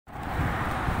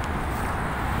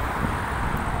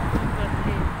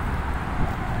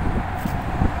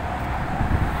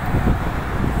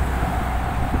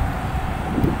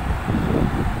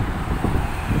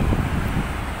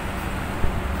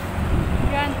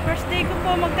First day ko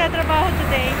po magtatrabaho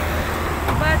today.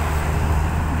 But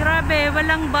grabe,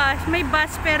 walang bus. May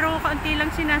bus pero kaunti lang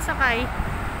sinasakay.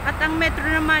 At ang metro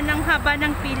naman ang haba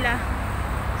ng pila.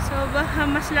 So baka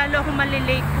mas lalo ako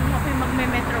malilate kung ako'y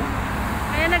magme-metro.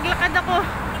 Ayan, naglakad ako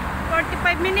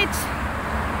 45 minutes.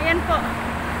 Ayan po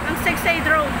ang Seaside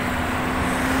Road.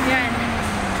 Ayan.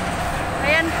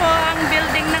 Ayan po ang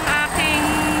building ng aking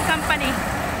company,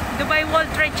 Dubai World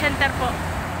Trade Center po.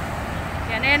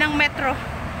 Ayan, ayan ang metro.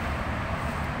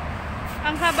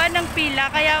 Ang haba ng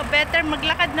pila, kaya better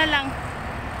maglakad na lang.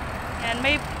 Ayan,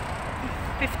 may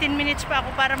 15 minutes pa ako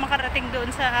para makarating doon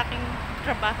sa aking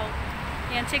trabaho.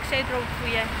 Ayan, Seaside Road po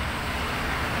yan.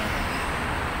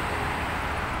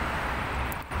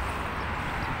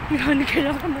 Ayan,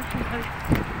 kailangan ko magpagal.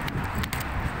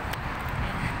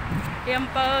 Yan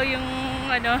po yung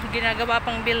ginagawa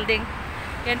pang building.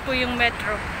 Yan po yung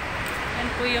metro. Yan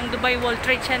po yung Dubai World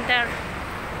Trade Center.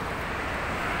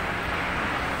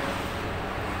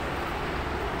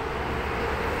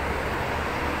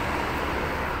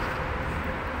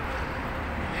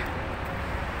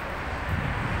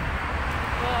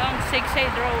 Po ang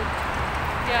Seaside Road.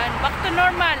 Yan, back to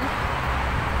normal.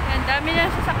 Yan, dami na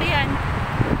sasakyan.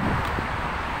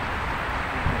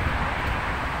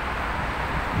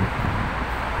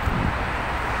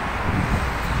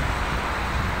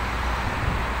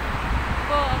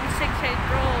 Seaside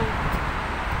Road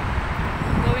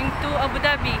going to Abu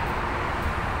Dhabi.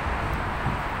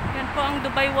 Yan po ang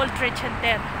Dubai World Trade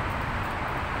Center.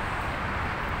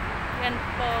 Yan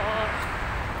po.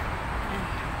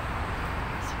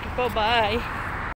 Sige po, bye.